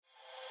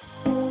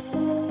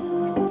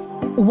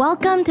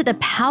Welcome to The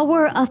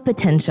Power of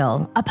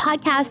Potential, a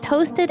podcast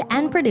hosted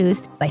and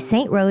produced by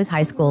St. Rose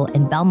High School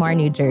in Belmar,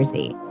 New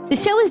Jersey. The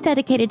show is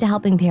dedicated to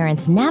helping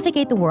parents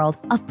navigate the world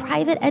of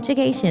private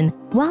education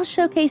while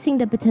showcasing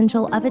the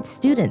potential of its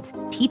students,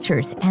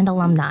 teachers, and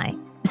alumni.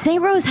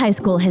 St. Rose High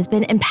School has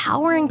been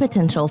empowering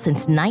potential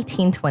since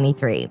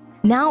 1923.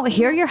 Now,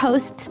 here are your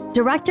hosts,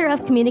 Director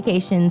of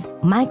Communications,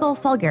 Michael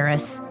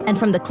Falgaris, and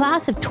from the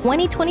class of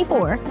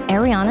 2024,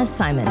 Ariana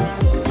Simon.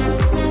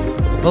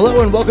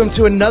 Hello and welcome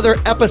to another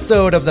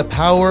episode of the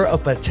Power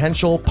of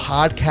Potential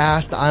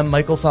podcast. I'm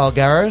Michael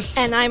Falgaris.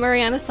 And I'm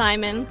Ariana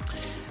Simon.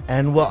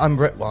 And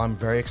I'm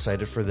very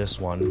excited for this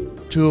one.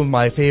 Two of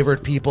my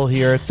favorite people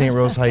here at St.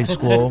 Rose High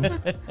School.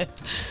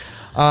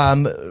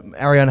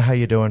 Ariana, how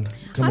you doing?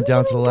 Coming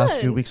down to the last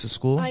few weeks of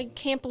school? I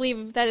can't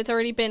believe that it's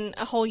already been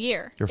a whole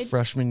year. Your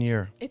freshman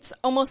year. It's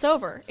almost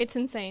over. It's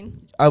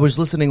insane. I was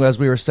listening as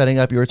we were setting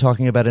up. You were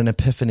talking about an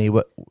epiphany.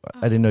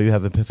 I didn't know you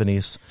have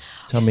epiphanies.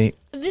 Tell me.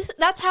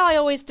 That's how I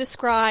always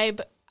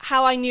describe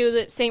how I knew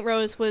that St.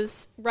 Rose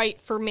was right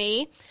for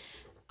me.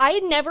 I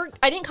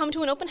didn't come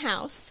to an open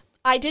house.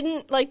 I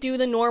didn't do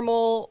the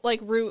normal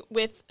route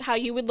with how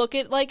you would look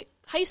at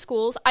high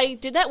schools. I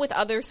did that with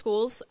other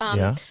schools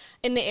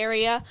in the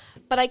area,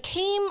 but I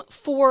came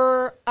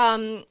for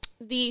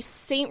the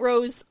St.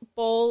 Rose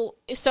Bowl.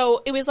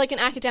 So it was like an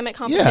academic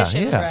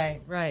competition. Yeah.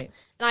 Right.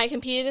 And I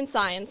competed in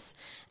science,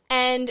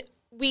 and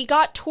we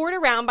got toured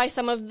around by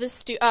some of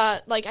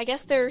the I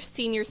guess they're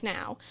seniors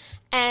now,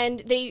 and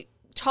they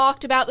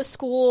talked about the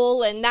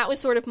school, and that was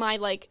sort of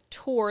my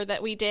tour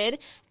that we did,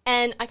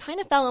 and I kind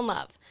of fell in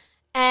love.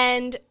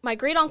 And my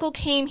great uncle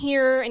came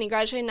here, and he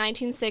graduated in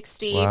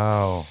 1960.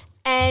 Wow.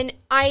 And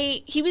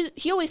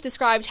he always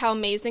described how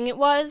amazing it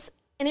was,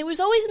 and it was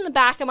always in the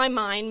back of my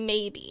mind,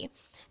 maybe.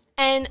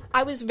 And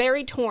I was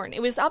very torn.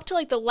 It was up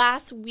to the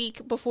last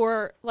week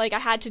before I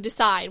had to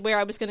decide where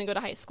I was going to go to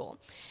high school.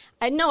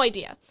 I had no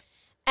idea.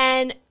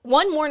 And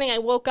one morning I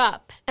woke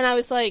up and I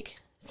was like,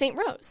 St.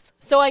 Rose.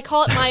 So I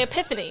call it my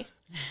epiphany.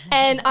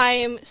 And I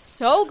am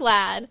so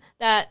glad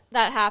that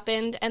that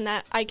happened and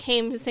that I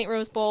came to St.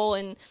 Rose Bowl,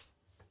 and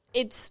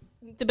it's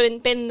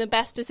been the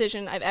best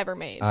decision I've ever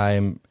made.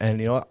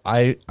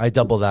 I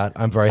double that.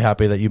 I'm very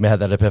happy that you had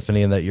that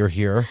epiphany and that you're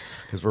here,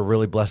 because we're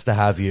really blessed to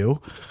have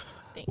you.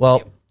 Thank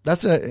you.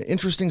 That's an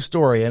interesting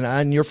story,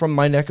 and you're from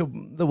my neck of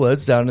the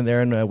woods down in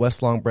there in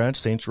West Long Branch,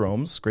 St.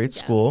 Jerome's, great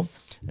school.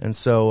 And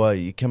so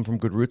you came from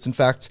good roots. In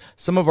fact,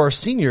 some of our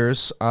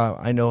seniors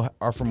I know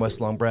are from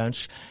West Long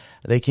Branch.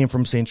 They came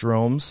from St.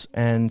 Jerome's,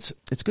 and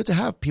it's good to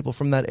have people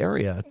from that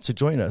area to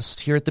join us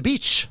here at the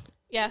beach.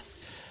 Yes.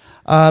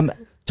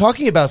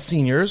 Talking about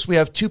seniors, we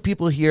have two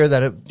people here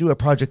that do a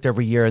project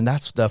every year, and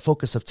that's the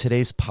focus of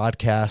today's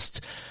podcast.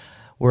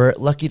 We're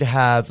lucky to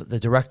have the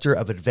Director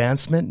of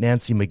Advancement,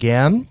 Nancy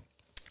McGann.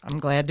 I'm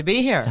glad to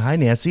be here. Hi,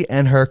 Nancy.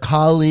 And her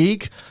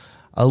colleague,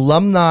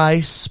 Alumni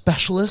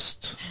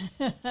Specialist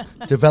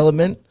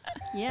Development,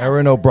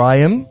 Erin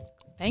O'Brien.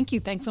 Thank you.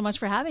 Thanks so much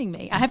for having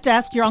me. I have to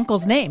ask your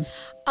uncle's name.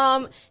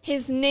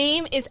 His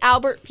name is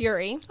Albert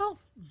Fury. Oh,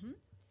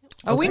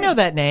 Oh, we know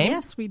that name.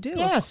 yes, we do.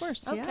 Yes. Of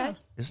course. Okay. Yeah.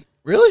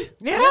 Really?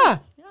 Yeah.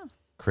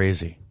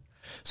 Crazy.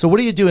 So what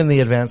do you do in the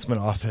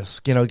advancement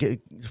office?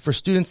 For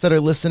students that are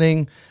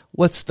listening,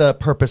 what's the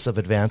purpose of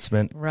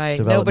advancement? Right.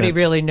 Development? Nobody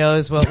really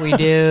knows what we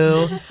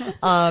do.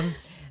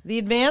 The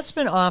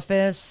advancement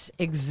office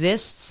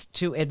exists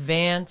to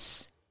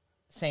advance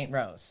St.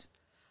 Rose.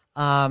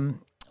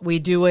 We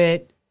do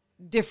it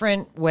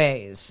different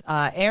ways.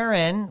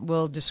 Erin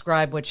will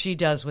describe what she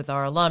does with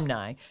our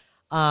alumni.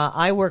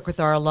 I work with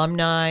our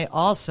alumni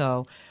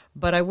also,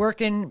 but I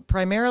work in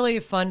primarily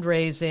a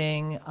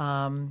fundraising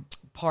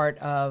part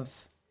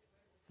of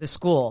the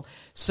school.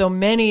 So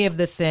many of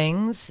the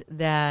things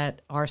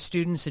that our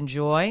students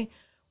enjoy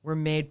were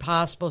made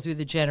possible through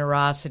the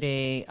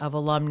generosity of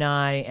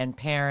alumni and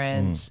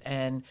parents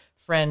and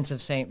friends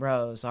of St.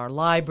 Rose. Our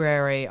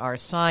library, our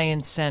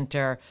science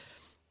center,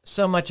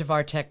 so much of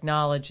our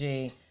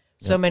technology,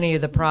 so many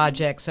of the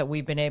projects that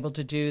we've been able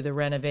to do, the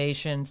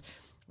renovations,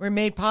 were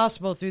made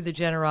possible through the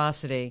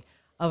generosity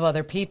of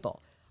other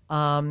people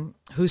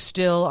who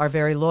still are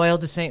very loyal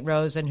to St.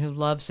 Rose and who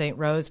love St.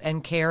 Rose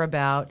and care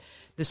about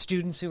the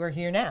students who are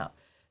here now.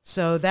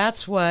 So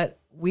that's what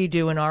we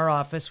do in our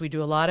office. We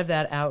do a lot of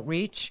that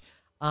outreach.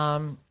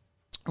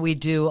 We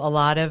do a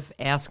lot of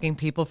asking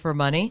people for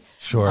money.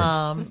 Sure.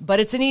 But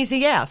it's an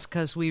easy ask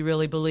because we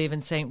really believe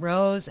in St.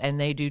 Rose, and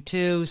they do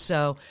too.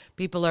 So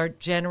people are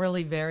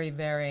generally very,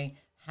 very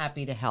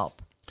happy to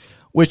help.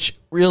 Which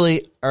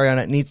really,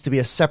 Ariana, needs to be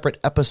a separate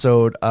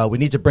episode. We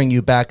need to bring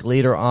you back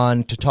later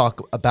on to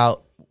talk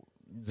about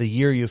the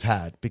year you've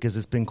had, because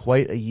it's been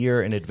quite a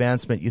year in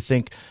advancement. You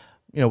think,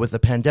 with the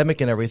pandemic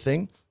and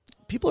everything,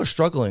 people are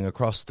struggling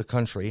across the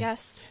country.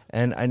 Yes.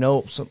 And I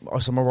know some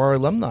of our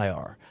alumni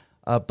are.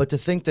 But to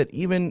think that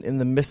even in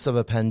the midst of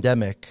a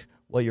pandemic,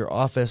 what your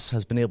office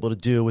has been able to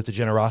do with the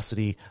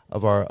generosity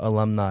of our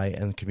alumni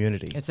and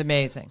community. It's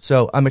amazing.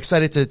 So I'm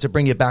excited to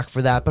bring you back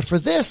for that. But for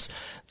this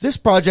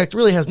project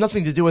really has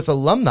nothing to do with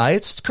alumni.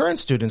 It's current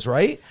students,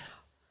 right?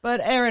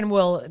 But Erin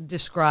will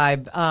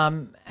describe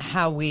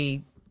how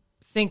we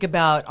think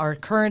about our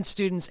current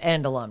students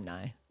and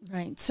alumni.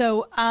 Right.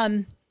 So,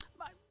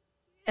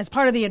 as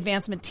part of the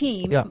advancement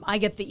team, Yeah. I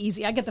get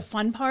the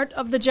fun part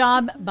of the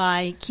job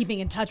by keeping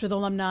in touch with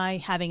alumni,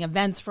 having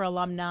events for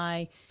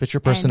alumni. Fit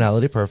your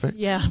personality, perfect.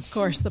 Yeah, of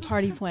course, the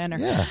party planner.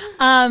 Yeah.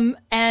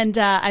 And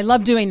I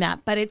love doing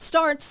that, but it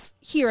starts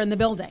here in the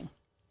building.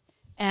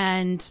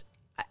 And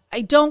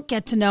I don't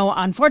get to know,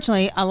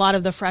 unfortunately, a lot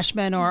of the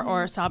freshmen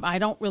or sub. I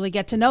don't really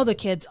get to know the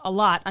kids a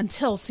lot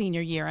until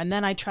senior year. And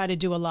then I try to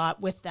do a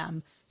lot with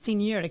them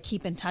senior year to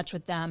keep in touch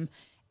with them.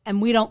 And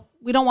we don't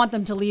want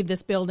them to leave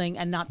this building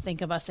and not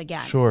think of us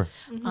again. Sure.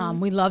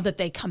 We love that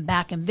they come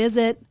back and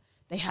visit.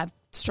 They have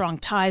strong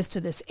ties to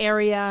this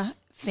area,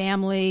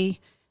 family,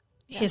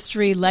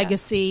 history,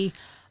 legacy.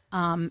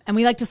 And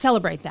we like to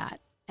celebrate that.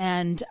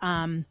 And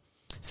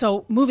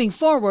so moving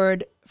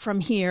forward from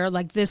here,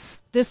 like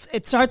this,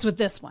 it starts with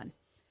this one.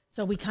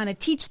 So we kind of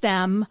teach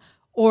them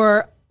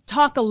or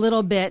talk a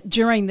little bit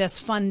during this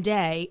fun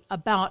day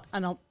about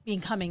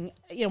becoming,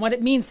 what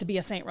it means to be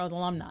a St. Rose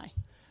alumni.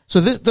 So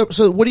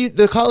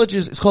the college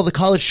it's called the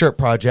College Shirt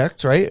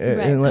Project, right?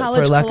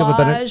 College for lack of a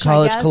better collage,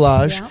 college I guess.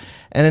 collage. Yeah.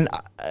 And then,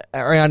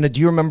 Ariana, do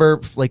you remember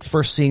like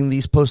first seeing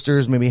these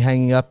posters maybe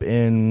hanging up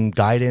in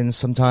guidance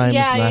sometimes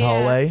in that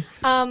hallway?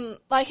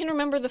 I can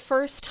remember the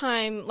first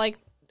time, like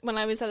when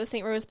I was at the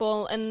St. Rose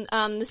Bowl, and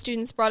the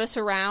students brought us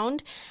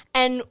around,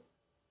 and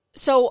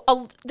so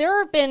there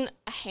have been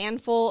a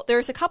handful.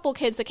 There's a couple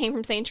kids that came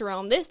from St.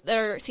 Jerome. That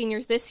are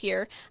seniors this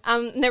year.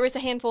 There was a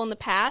handful in the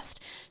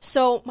past.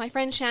 So my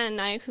friend Shannon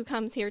and I, who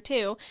comes here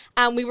too,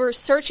 we were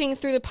searching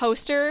through the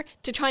poster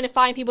to try to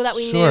find people that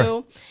we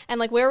knew, and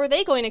like where were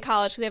they going to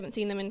college? We haven't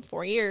seen them in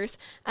 4 years.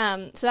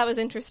 So that was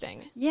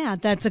interesting. Yeah,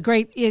 that's a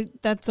great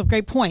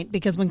point,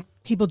 because when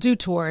people do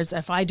tours,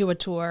 if I do a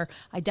tour,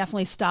 I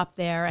definitely stop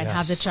there and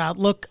have the child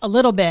look a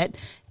little bit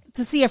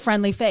to see a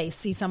friendly face,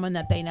 see someone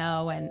that they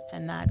know, and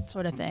that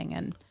sort of thing.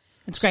 And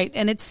it's great.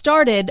 And it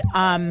started,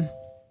 I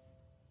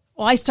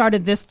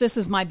started this. This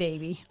is my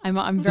baby.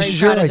 I'm very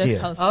proud of this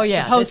poster. Oh,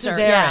 yeah. This is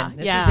Erin.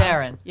 This is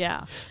Erin.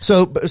 Yeah.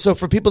 So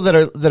for people that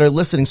are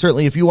listening,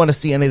 certainly if you want to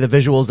see any of the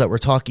visuals that we're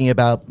talking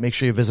about, make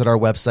sure you visit our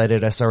website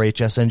at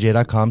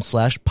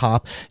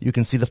srhsnj.com/pop. You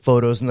can see the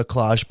photos and the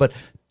collage, but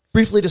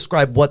briefly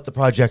describe what the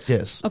project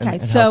is. Okay.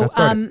 And So,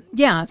 how it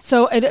got started.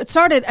 so it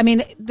started,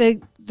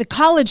 the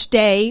college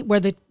day where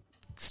the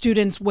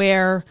students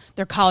wear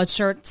their college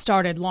shirt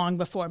started long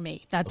before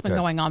me. That's been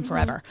going on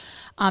forever.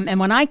 And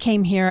when I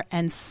came here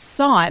and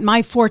saw it,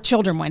 my 4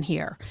 children went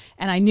here,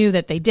 and I knew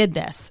that they did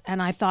this.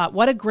 And I thought,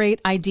 what a great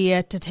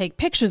idea to take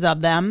pictures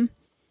of them,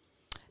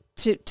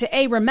 to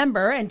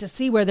remember and to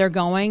see where they're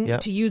going,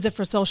 to use it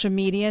for social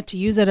media, to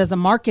use it as a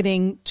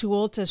marketing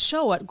tool to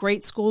show what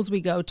great schools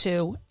we go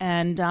to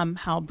and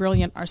how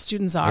brilliant our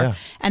students are,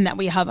 and that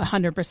we have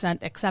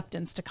 100%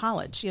 acceptance to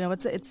college.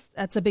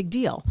 That's a big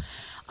deal.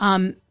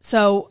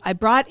 So I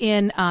brought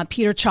in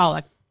Peter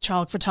Chalik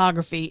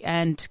Photography,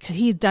 and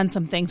he's done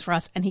some things for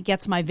us, and he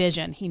gets my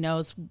vision. He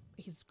knows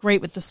he's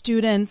great with the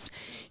students.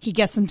 He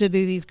gets them to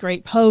do these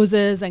great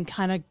poses, and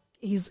kind of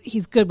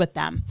he's good with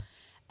them.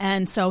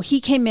 And so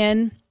he came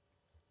in,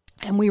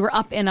 and we were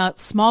up in a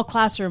small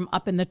classroom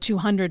up in the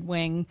 200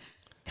 wing,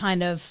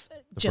 kind of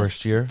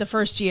the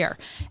first year.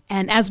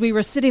 And as we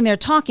were sitting there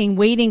talking,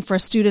 waiting for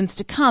students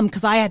to come,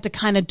 because I had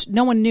to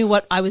no one knew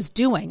what I was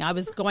doing. I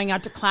was going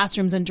out to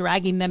classrooms and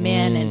dragging them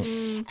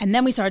in. And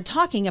then we started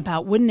talking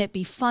about, wouldn't it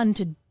be fun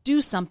to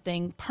do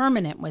something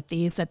permanent with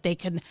these that they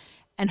can,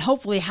 and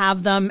hopefully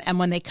have them. And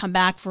when they come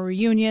back for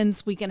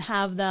reunions, we can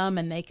have them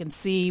and they can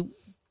see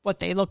what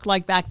they looked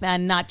like back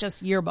then, not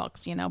just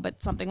yearbooks,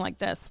 but something like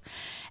this.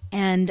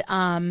 And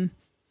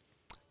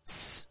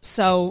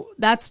so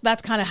that's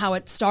kind of how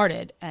it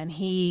started. And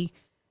he,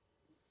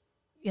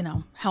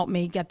 helped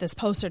me get this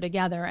poster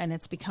together, and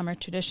it's become a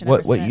tradition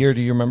ever since. What year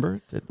do you remember?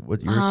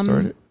 What year it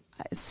started?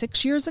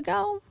 6 years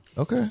ago.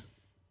 Okay.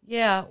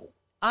 Yeah,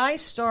 I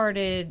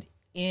started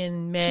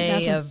in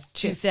May of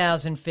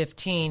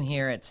 2015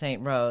 here at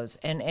St. Rose,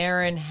 and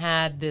Erin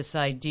had this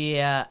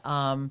idea,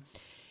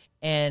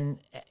 and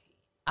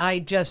I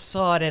just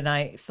saw it and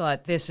I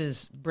thought, this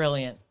is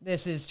brilliant.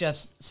 This is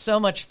just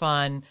so much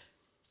fun,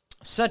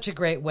 such a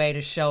great way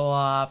to show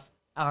off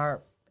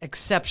our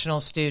exceptional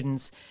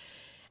students.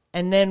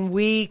 And then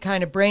we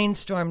kind of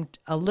brainstormed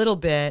a little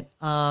bit.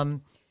 I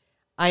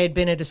had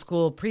been at a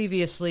school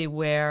previously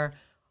where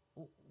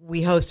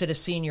we hosted a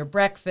senior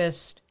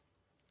breakfast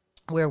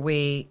where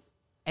we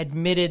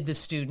admitted the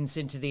students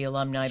into the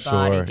alumni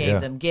body,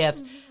 gave them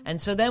gifts. And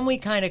so then we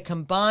kind of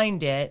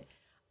combined it,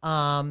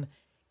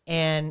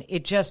 and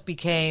it just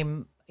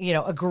became,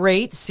 a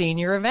great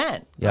senior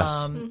event.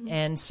 Yes.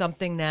 And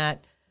something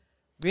that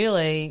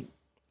really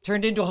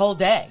turned into a whole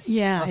day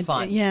of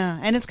fun.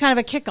 And it's kind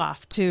of a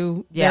kickoff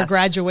to their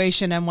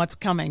graduation and what's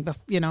coming,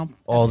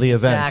 all the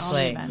events.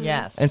 Exactly,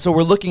 yes. And so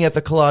we're looking at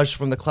the collage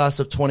from the class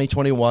of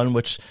 2021,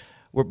 which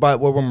when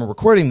we're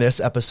recording this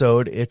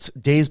episode, it's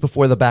days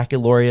before the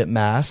baccalaureate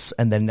mass,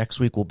 and then next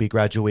week will be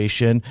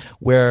graduation,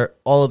 where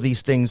all of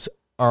these things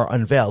are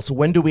unveiled. So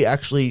when do we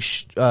actually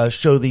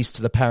show these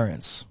to the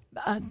parents?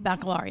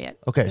 Baccalaureate.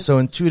 Okay, so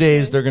in 2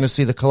 days they're going to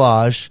see the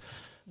collage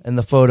and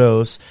the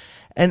photos.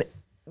 And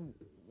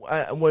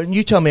when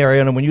you tell me,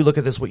 Ariana, when you look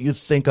at this, what you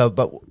think of,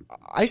 but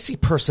I see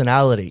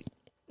personality.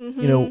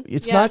 You know,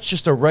 it's not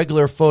just a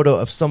regular photo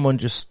of someone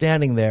just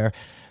standing there.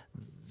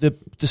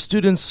 The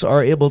students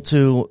are able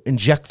to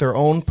inject their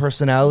own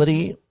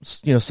personality.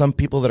 You know, some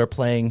people that are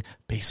playing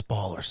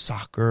baseball or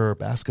soccer or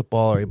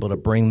basketball are able to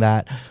bring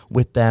that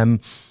with them.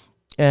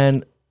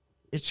 And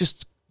it's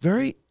just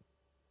very,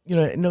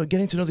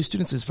 getting to know these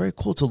students is very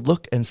cool to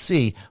look and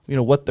see,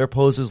 what their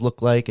poses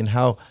look like and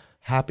how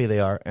happy they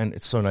are. And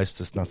it's so nice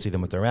to not see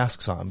them with their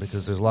masks on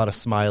because there's a lot of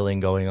smiling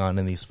going on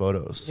in these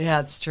photos.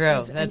 Yeah, it's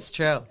true. That's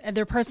true. And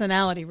their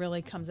personality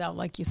really comes out,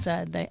 like you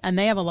said. They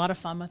have a lot of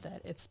fun with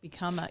it. It's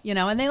become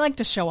and they like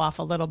to show off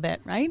a little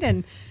bit, right?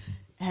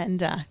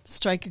 And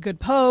strike a good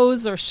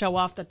pose or show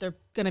off that they're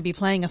going to be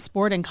playing a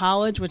sport in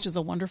college, which is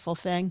a wonderful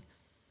thing.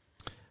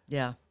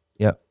 Yeah.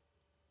 Yep.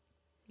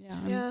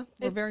 Yeah,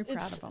 we're very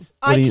proud of them.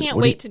 I can't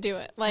wait to do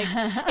it. Like,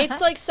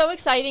 it's like so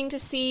exciting to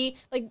see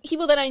like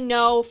people that I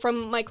know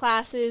from my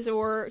classes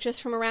or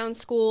just from around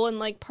school, and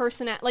like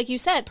like you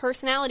said,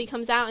 personality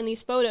comes out in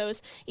these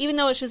photos, even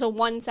though it's just a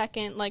 1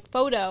 second like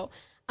photo.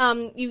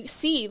 You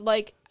see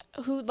like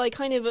who like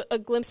kind of a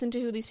glimpse into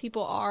who these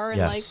people are,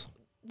 and like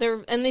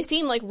they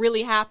seem like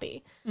really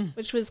happy,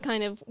 which was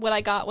kind of what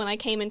I got when I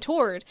came and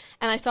toured,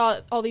 and I saw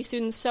all these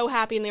students so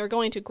happy, and they were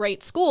going to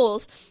great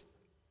schools.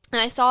 And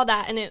I saw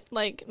that, and it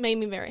like made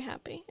me very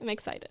happy. I'm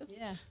excited.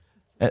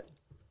 Yeah,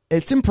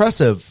 it's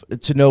impressive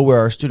to know where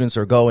our students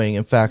are going.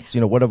 In fact,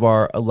 one of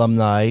our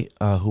alumni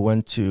who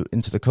went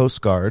into the Coast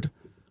Guard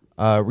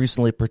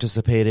recently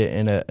participated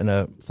in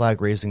a flag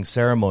raising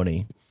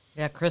ceremony.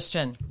 Yeah,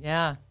 Christian.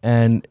 Yeah,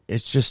 and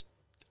it's just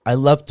I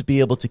love to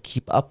be able to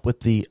keep up with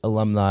the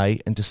alumni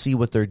and to see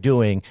what they're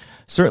doing.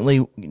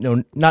 Certainly,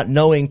 not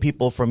knowing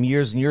people from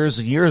years and years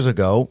and years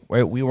ago,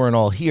 right? We weren't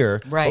all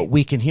here, right? But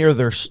we can hear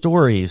their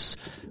stories.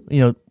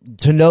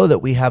 To know that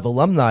we have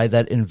alumni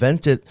that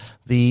invented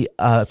the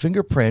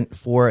fingerprint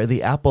for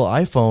the Apple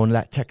iPhone,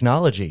 that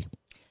technology.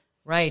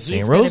 Right. St.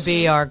 He's going to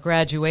be our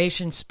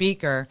graduation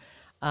speaker,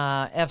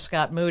 F.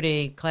 Scott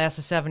Moody, class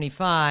of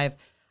 75.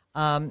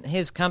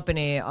 His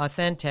company,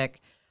 Authentic,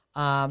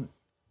 they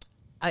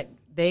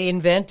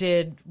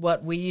invented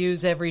what we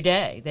use every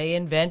day. They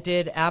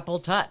invented Apple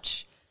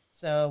Touch.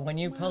 So when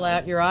you pull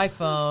out your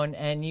iPhone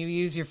and you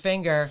use your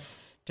finger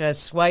to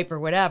swipe or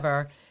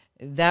whatever,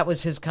 that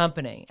was his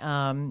company.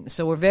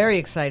 So we're very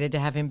excited to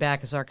have him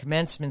back as our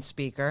commencement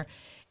speaker.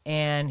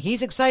 And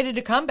he's excited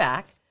to come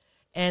back.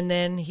 And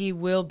then he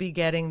will be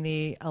getting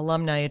the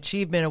Alumni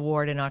Achievement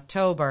Award in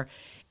October.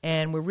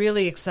 And we're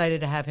really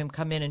excited to have him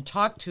come in and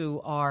talk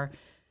to our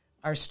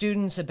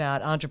students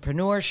about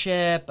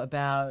entrepreneurship,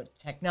 about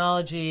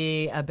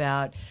technology,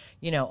 about,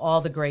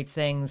 all the great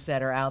things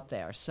that are out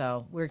there.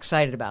 So we're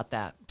excited about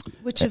that.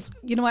 Which is,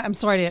 what, I'm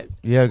sorry to...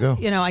 Yeah, go.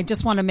 I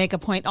just want to make a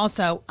point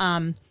also.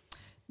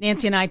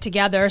 Nancy and I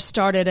together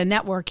started a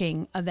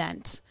networking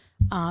event.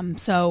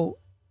 So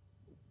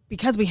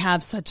because we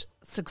have such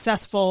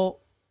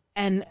successful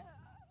and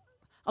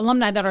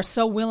alumni that are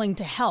so willing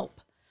to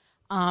help,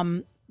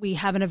 we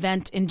have an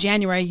event in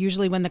January,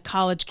 usually when the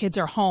college kids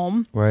are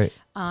home. Right.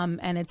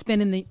 And it's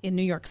been in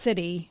New York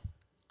City.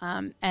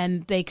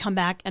 And they come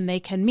back and they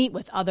can meet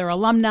with other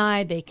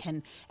alumni.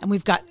 And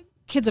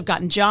kids have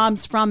gotten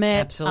jobs from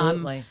it.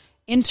 Absolutely.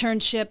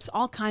 Internships,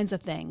 all kinds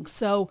of things.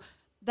 So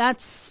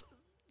that's...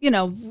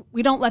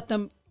 we don't let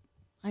them,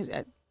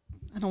 I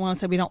don't want to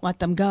say we don't let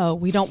them go.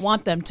 We don't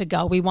want them to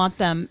go. We want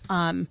them,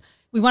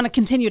 we want to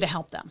continue to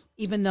help them,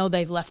 even though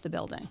they've left the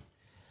building.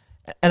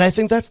 And I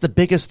think that's the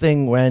biggest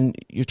thing when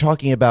you're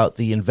talking about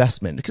the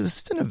investment, because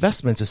it's an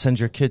investment to send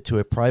your kid to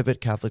a private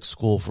Catholic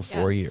school for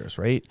 4 years,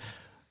 right?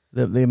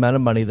 The amount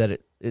of money that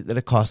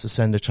it costs to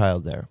send a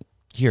child there,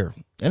 here,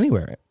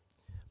 anywhere.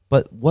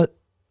 But what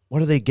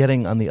are they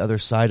getting on the other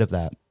side of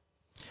that?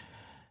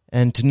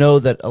 And to know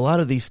that a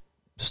lot of these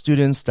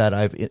students that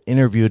I've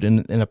interviewed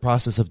in the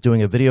process of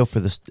doing a video for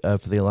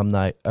the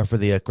alumni or for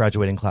the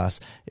graduating class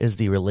is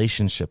the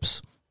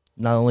relationships,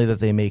 not only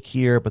that they make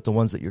here, but the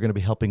ones that you're going to be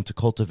helping to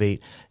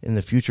cultivate in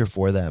the future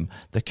for them,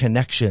 the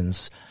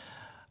connections.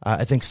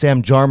 I think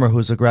Sam Jarmer,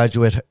 who's a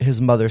graduate,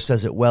 his mother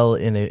says it well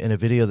in a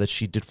video that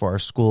she did for our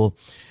school,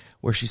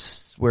 where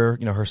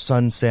her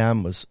son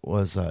Sam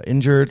was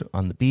injured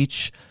on the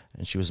beach.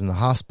 And she was in the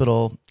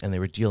hospital, and they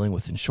were dealing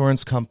with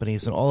insurance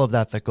companies and all of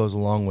that goes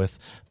along with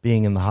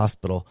being in the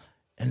hospital.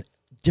 And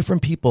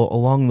different people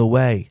along the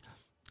way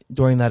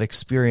during that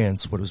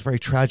experience, what was very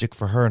tragic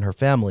for her and her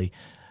family,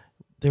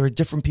 there were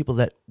different people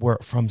that were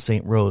from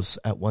St. Rose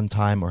at one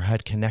time or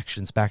had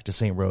connections back to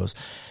St. Rose.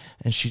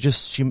 And she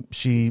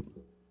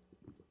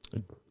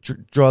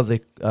draw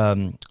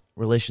the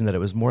relation that it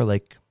was more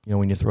like,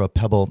 when you throw a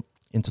pebble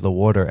into the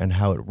water and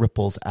how it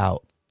ripples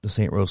out the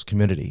St. Rose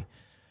community.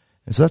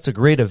 And so that's a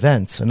great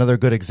event, another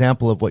good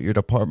example of what your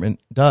department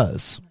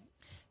does.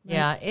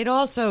 Yeah, it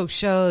also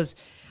shows,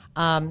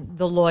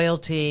 the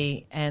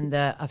loyalty and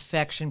the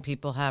affection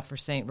people have for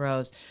St.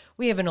 Rose.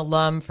 We have an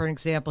alum, for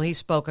example, he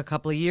spoke a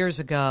couple of years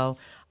ago,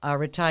 a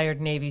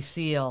retired Navy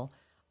SEAL,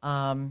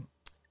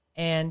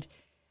 and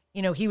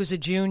he was a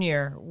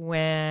junior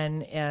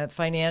when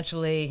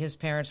financially his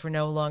parents were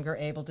no longer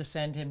able to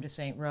send him to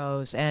St.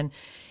 Rose, and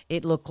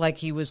it looked like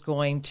he was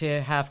going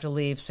to have to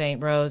leave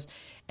St. Rose.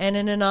 And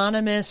an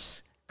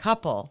anonymous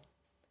couple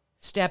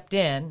stepped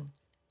in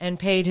and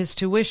paid his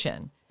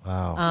tuition.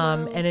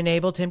 Wow. And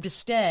enabled him to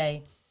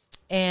stay.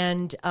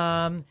 And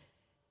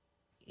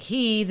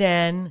he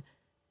then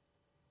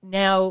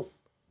now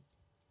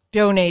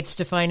donates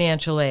to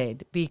financial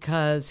aid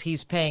because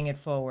he's paying it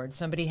forward.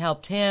 Somebody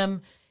helped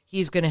him.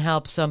 He's going to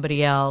help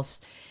somebody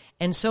else.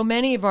 And so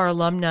many of our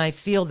alumni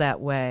feel that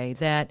way,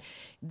 that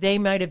they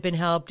might have been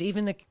helped,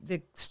 even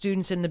the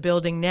students in the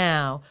building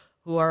now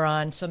who are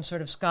on some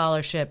sort of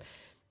scholarship.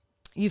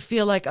 You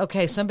feel like,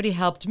 okay, somebody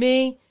helped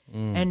me,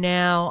 and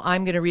now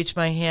I'm going to reach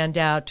my hand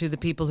out to the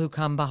people who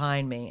come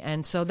behind me.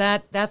 And so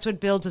that's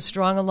what builds a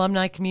strong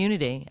alumni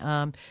community.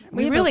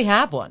 We really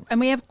have one. And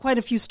we have quite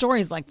a few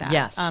stories like that.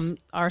 Yes.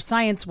 Our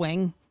science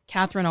wing,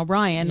 Catherine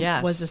O'Brien,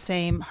 was the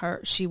same.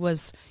 She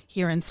was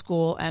here in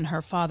school, and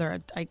her father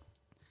had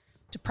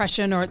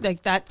depression or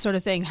like that sort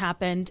of thing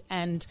happened,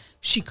 and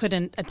she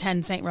couldn't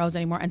attend St. Rose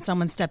anymore, and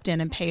someone stepped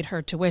in and paid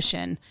her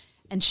tuition,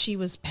 and she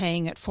was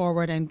paying it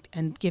forward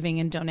and giving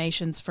in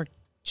donations for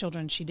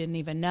children she didn't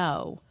even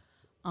know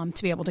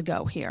to be able to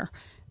go here,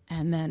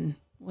 and then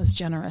was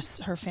generous,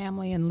 her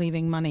family, in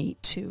leaving money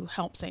to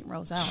help St.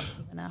 Rose out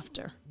even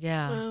after.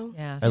 Yeah. Wow.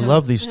 Yeah. I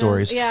love these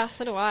stories. Yeah,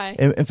 so do I.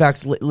 In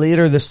fact,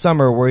 later this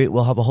summer,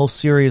 we'll have a whole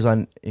series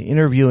on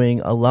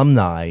interviewing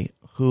alumni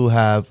who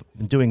have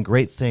been doing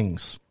great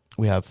things.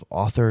 We have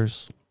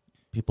authors,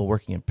 people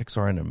working in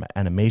Pixar and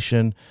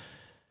animation.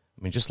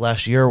 I mean, just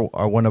last year,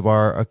 one of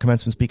our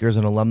commencement speakers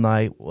and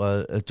alumni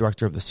was a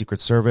director of the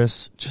Secret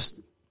Service. Just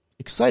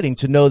exciting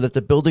to know that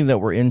the building that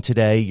we're in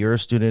today, your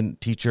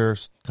student,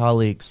 teachers,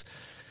 colleagues,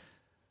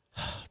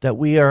 that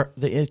we are,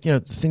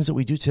 the things that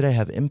we do today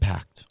have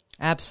impact.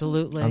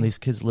 Absolutely. On these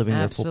kids living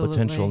their full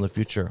potential in the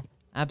future.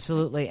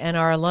 Absolutely. And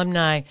our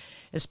alumni,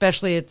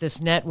 especially at this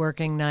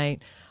networking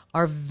night,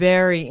 are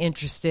very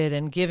interested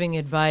in giving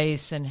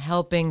advice and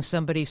helping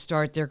somebody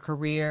start their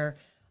career,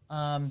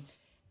 and,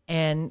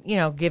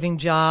 giving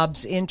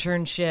jobs,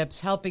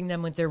 internships, helping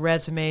them with their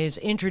resumes,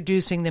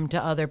 introducing them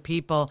to other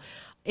people.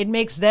 It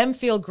makes them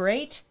feel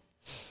great.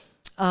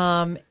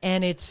 And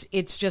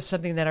it's just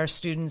something that our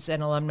students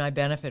and alumni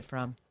benefit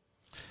from.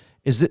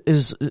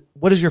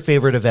 What is your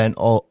favorite event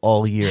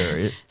all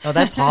year? Oh,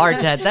 that's hard.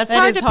 That's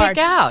hard to pick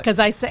out. Because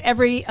I say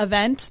every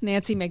event,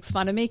 Nancy makes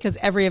fun of me because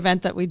every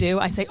event that we do,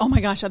 I say, "Oh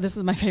my gosh, this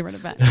is my favorite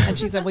event." And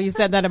she said, "Well, you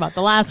said that about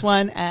the last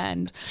one."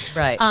 And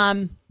right.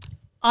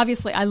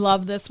 Obviously, I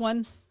love this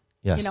one.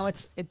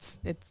 Yes. It's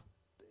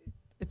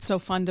so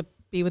fun to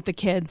be with the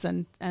kids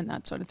and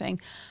that sort of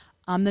thing.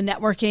 The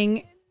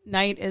networking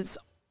night is,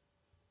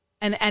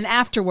 and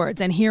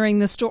afterwards, and hearing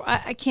the story.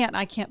 I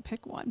can't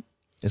pick one.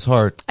 It's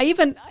hard. I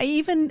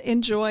even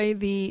enjoy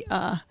the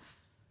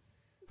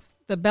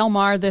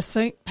Belmar, the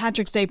St.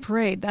 Patrick's Day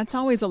Parade. That's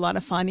always a lot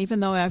of fun,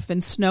 even though I've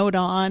been snowed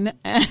on.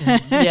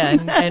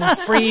 And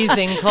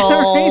freezing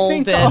cold.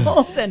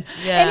 And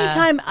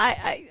anytime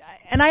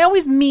I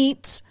always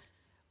meet,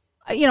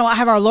 I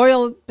have our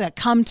loyal that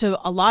come to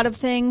a lot of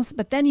things,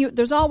 but then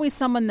there's always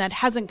someone that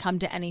hasn't come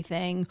to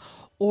anything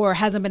or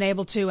hasn't been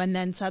able to, and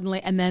then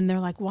they're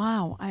like,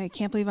 "Wow, I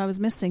can't believe I was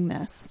missing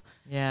this."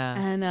 Yeah.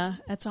 And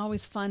it's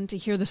always fun to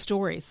hear the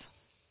stories.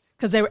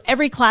 Because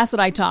every class that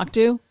I talked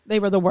to, they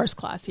were the worst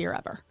class year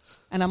ever.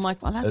 And I'm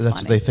like, well, that's funny.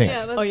 What they think.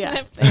 Yeah, Oh,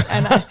 yeah.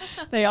 And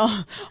they all,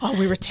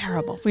 we were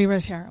terrible. We were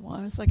terrible.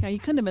 I was like, you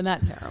couldn't have been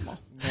that terrible.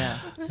 Yeah.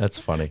 That's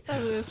funny.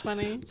 That is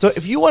funny. So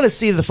if you want to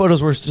see the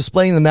photos, we're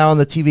displaying them now on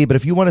the TV, but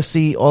if you want to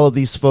see all of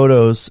these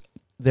photos,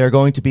 they're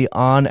going to be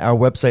on our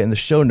website in the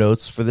show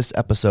notes for this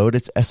episode.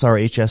 It's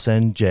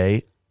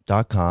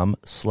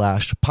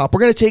srhsnj.com/pop. We're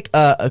going to take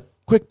a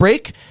quick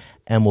break,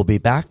 and we'll be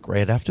back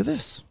right after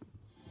this.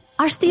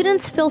 Our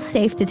students feel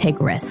safe to take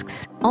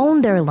risks,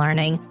 own their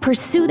learning,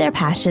 pursue their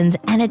passions,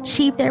 and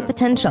achieve their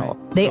potential.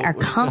 They are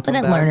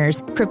confident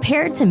learners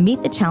prepared to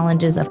meet the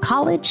challenges of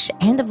college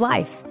and of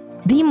life.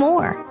 Be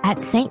more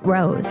at St.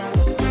 Rose.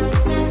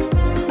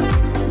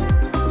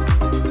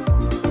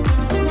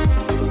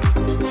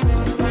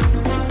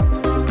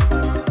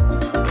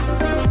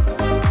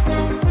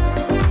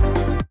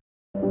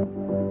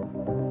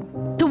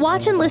 To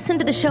watch and listen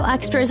to the show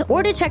extras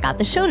or to check out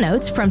the show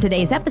notes from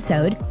today's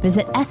episode,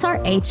 visit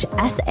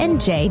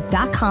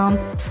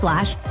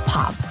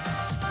srhsnj.com/pop.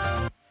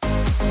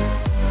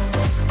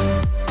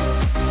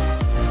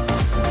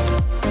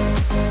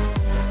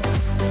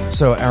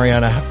 So,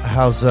 Ariana,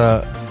 how's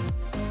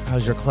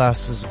your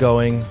classes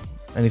going?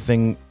 Any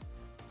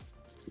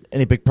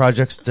big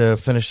projects to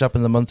finish up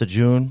in the month of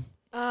June?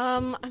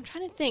 I'm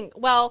trying to to think,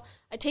 well,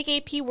 I take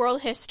AP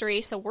World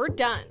History, so we're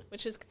done,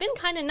 which has been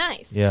kind of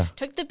nice. Yeah.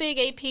 Took the big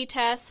AP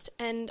test,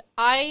 and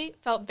I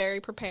felt very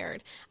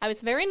prepared. I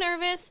was very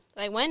nervous,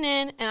 but I went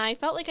in, and I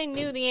felt like I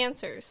knew the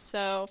answers.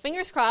 So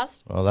fingers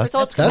crossed. Well, that's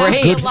Results a come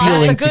back good a lot.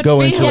 feeling That's a to go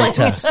good into a feeling.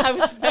 test. I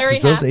was very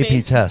 'Cause those happy.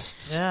 AP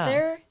tests. Yeah.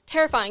 They're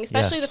terrifying,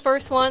 especially Yes. the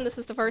first one. This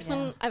is the first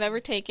one I've ever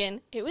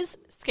taken. It was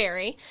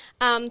scary.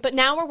 But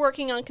now we're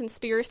working on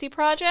conspiracy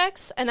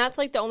projects, and that's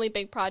like the only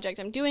big project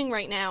I'm doing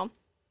right now.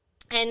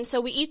 And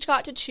so we each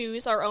got to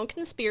choose our own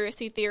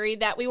conspiracy theory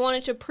that we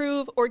wanted to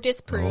prove or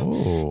disprove.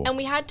 Oh. And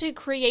we had to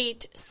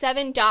create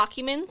 7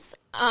 documents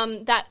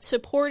that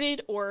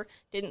supported or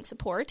didn't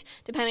support,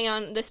 depending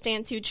on the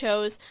stance you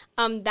chose,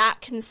 that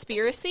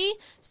conspiracy.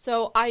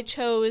 So I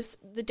chose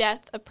the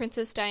death of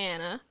Princess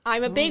Diana.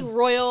 I'm a big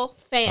royal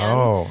fan.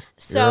 Oh,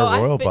 so you're a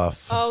I royal fi-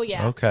 buff. Oh,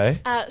 yeah.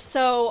 Okay.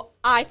 So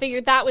I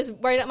figured that was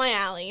right up my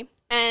alley.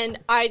 And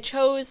I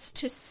chose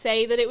to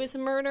say that it was a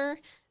murder,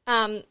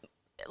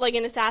 like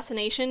an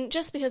assassination,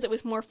 just because it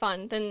was more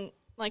fun than,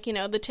 like, you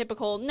know, the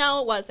typical,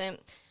 no, it wasn't.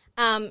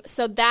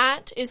 So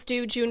that is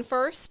due June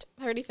 1st.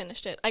 I already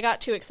finished it. I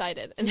got too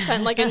excited and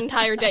spent like an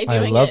entire day I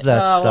doing love it.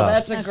 that Oh, stuff. well,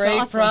 that's a That's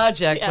great awesome.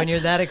 project Yeah. when you're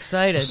that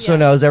excited. So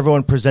now is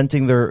everyone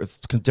presenting their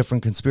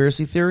different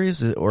conspiracy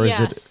theories, or is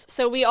Yes. it?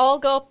 So we all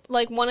go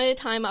like one at a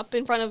time up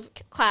in front of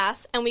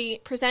class, and we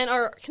present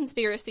our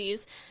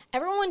conspiracies.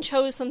 Everyone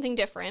chose something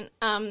different,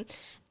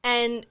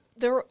 and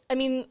there. I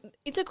mean,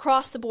 it's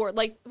across the board.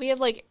 Like we have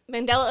like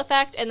Mandela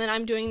effect, and then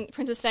I'm doing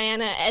Princess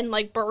Diana, and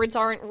like birds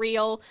aren't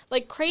real,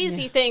 like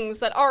crazy things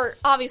that are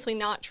obviously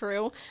not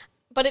true,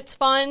 but it's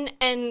fun,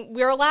 and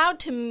we're allowed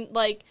to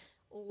like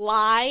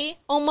lie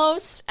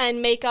almost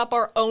and make up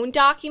our own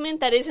document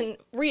that isn't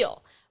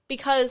real,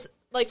 because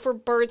like for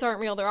birds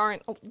aren't real,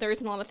 there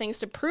isn't a lot of things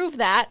to prove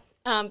that,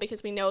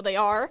 because we know they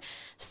are.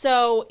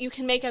 So you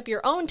can make up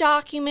your own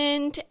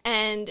document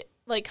and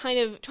like kind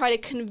of try to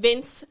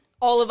convince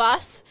all of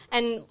us,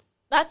 and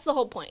that's the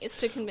whole point, is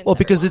to convince Well,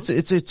 because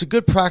everyone. it's a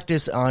good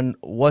practice on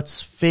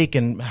what's fake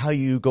and how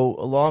you go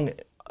along.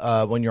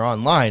 When you're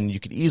online, you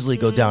could easily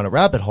go down a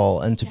rabbit hole,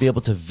 and to be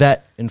able to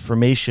vet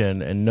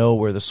information and know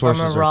where the From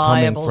sources are coming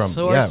reliable from.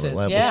 sources. Yeah,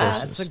 reliable Yeah,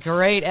 sources. it's a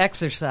great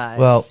exercise.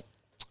 Well,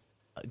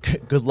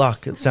 good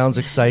luck. It sounds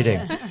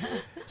exciting.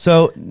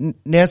 So,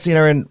 Nancy and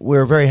Erin,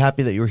 we're very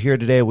happy that you're here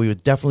today. We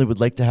definitely would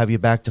like to have you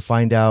back to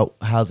find out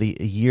how the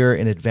year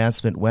in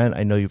advancement went.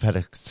 I know you've had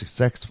a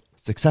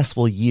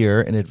successful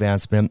year in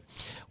advancement.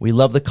 We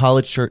love the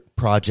College Shirt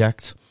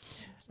Project.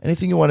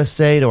 Anything you want to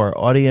say to our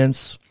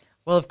audience?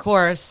 Well, of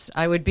course,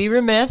 I would be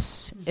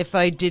remiss if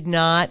I did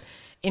not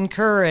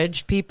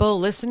encourage people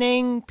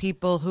listening,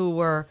 people who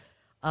were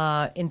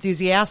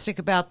enthusiastic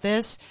about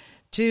this,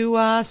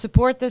 to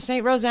support the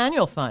St. Rose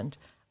Annual Fund.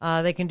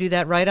 They can do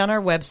that right on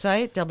our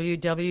website,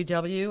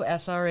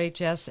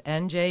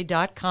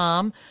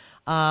 www.srhsnj.com.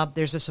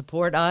 There's a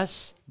Support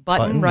Us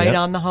button right yep.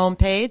 on the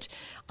homepage,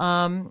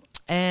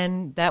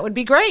 and that would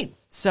be great.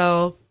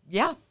 So,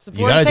 yeah,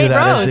 support gotta do St.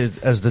 that Rose.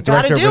 as the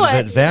Gotta director do of it.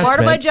 advancement. Part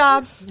of my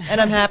job, and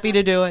I'm happy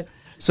to do it.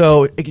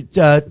 So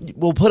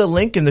we'll put a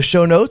link in the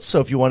show notes. So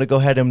if you want to go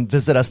ahead and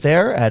visit us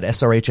there at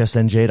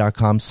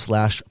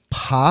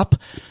srhsnj.com/pop.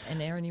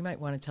 And Aaron, you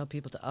might want to tell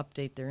people to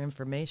update their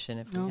information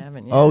if we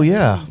haven't yet. Oh,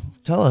 yeah.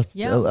 Tell us.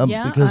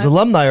 Yeah, because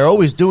alumni are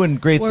always doing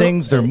great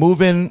things. They're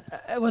moving.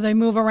 Well, they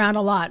move around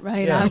a lot,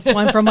 right?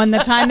 From when the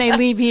time they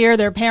leave here,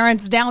 their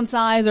parents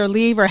downsize or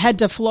leave or head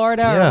to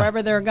Florida or Yeah.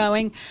 wherever they're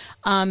going.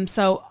 And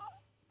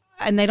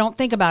they don't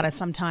think about it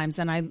sometimes.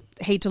 And I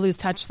hate to lose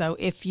touch. So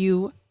if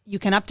you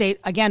can update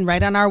again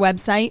right on our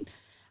website,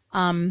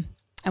 and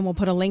we'll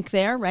put a link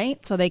there,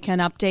 right? So they can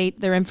update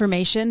their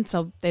information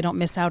so they don't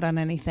miss out on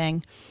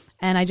anything.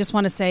 And I just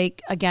want to say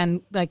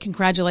again,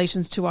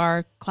 congratulations to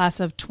our class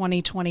of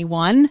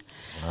 2021.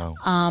 Wow.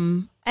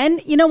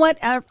 And you know what?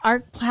 Our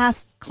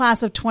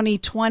class of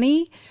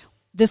 2020,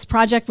 this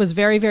project was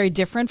very, very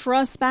different for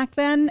us back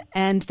then,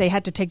 and they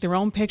had to take their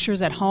own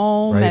pictures at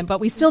home, Right. but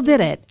we still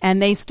did it,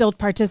 and they still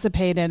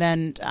participated,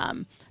 and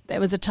it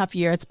was a tough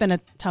year. It's been a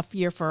tough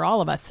year for all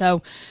of us.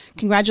 So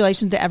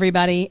congratulations to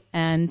everybody,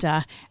 and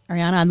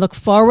Ariana, I look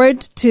forward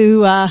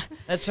to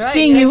That's right.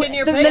 seeing you Taking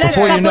your the picture. next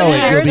Before you couple know of it,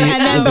 years, you'll be-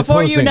 and then you'll be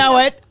before you posting. know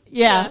it,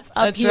 it's up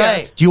That's here.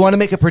 right. Do you want to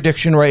make a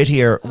prediction right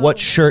here? What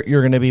shirt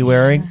you're going to be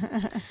wearing?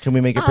 Can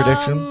we make a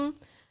prediction?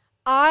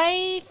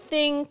 I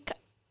think,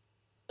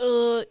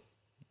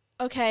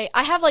 okay,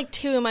 I have like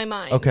 2 in my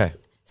mind. Okay.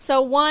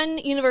 So one,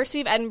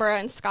 University of Edinburgh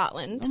in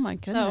Scotland. Oh, my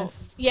goodness.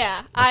 So,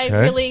 yeah, I Okay.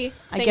 really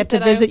I think get to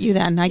that visit you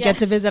then. I get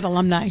to Yes. visit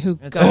alumni who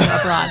go abroad.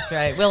 That's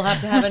right. We'll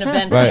have to have an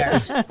event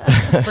Right.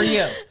 there for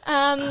you.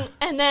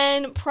 And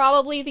then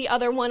probably the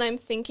other one I'm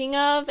thinking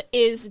of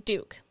is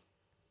Duke.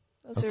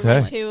 Those are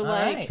Okay. my 2,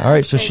 right. All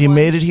right. So big she ones.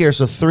 made it here.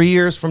 So 3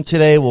 years from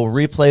today, we'll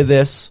replay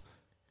this,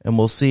 and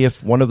we'll see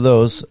if one of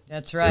those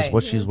That's right. is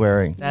what she's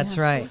wearing. That's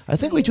right. I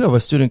think we do have a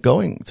student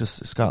going to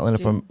Scotland.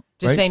 If I'm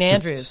To right? St.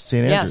 Andrews.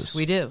 St. Andrews. Yes,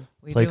 we do.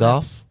 We Play do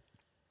golf.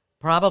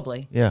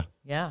 Probably. Yeah.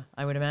 Yeah,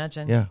 I would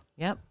imagine. Yeah.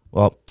 Yep.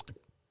 Well,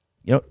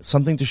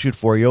 something to shoot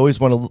for. You always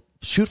want to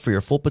shoot for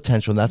your full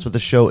potential. And that's what the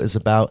show is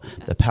about,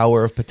 the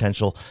power of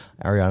potential.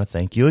 Ariana,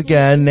 thank you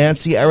again.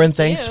 Nancy, Erin,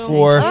 thanks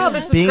for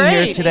being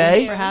here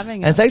today. Thanks for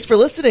having us. And thanks for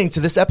listening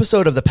to this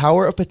episode of the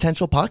Power of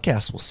Potential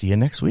podcast. We'll see you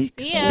next week.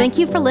 Yeah. Thank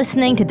you for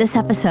listening to this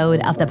episode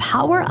of the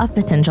Power of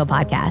Potential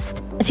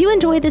podcast. If you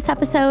enjoyed this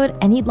episode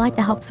and you'd like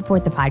to help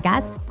support the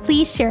podcast,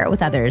 please share it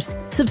with others.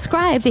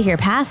 Subscribe to hear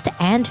past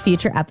and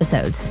future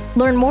episodes.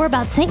 Learn more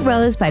about St.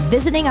 Rose by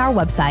visiting our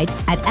website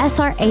at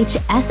srhsnj.com.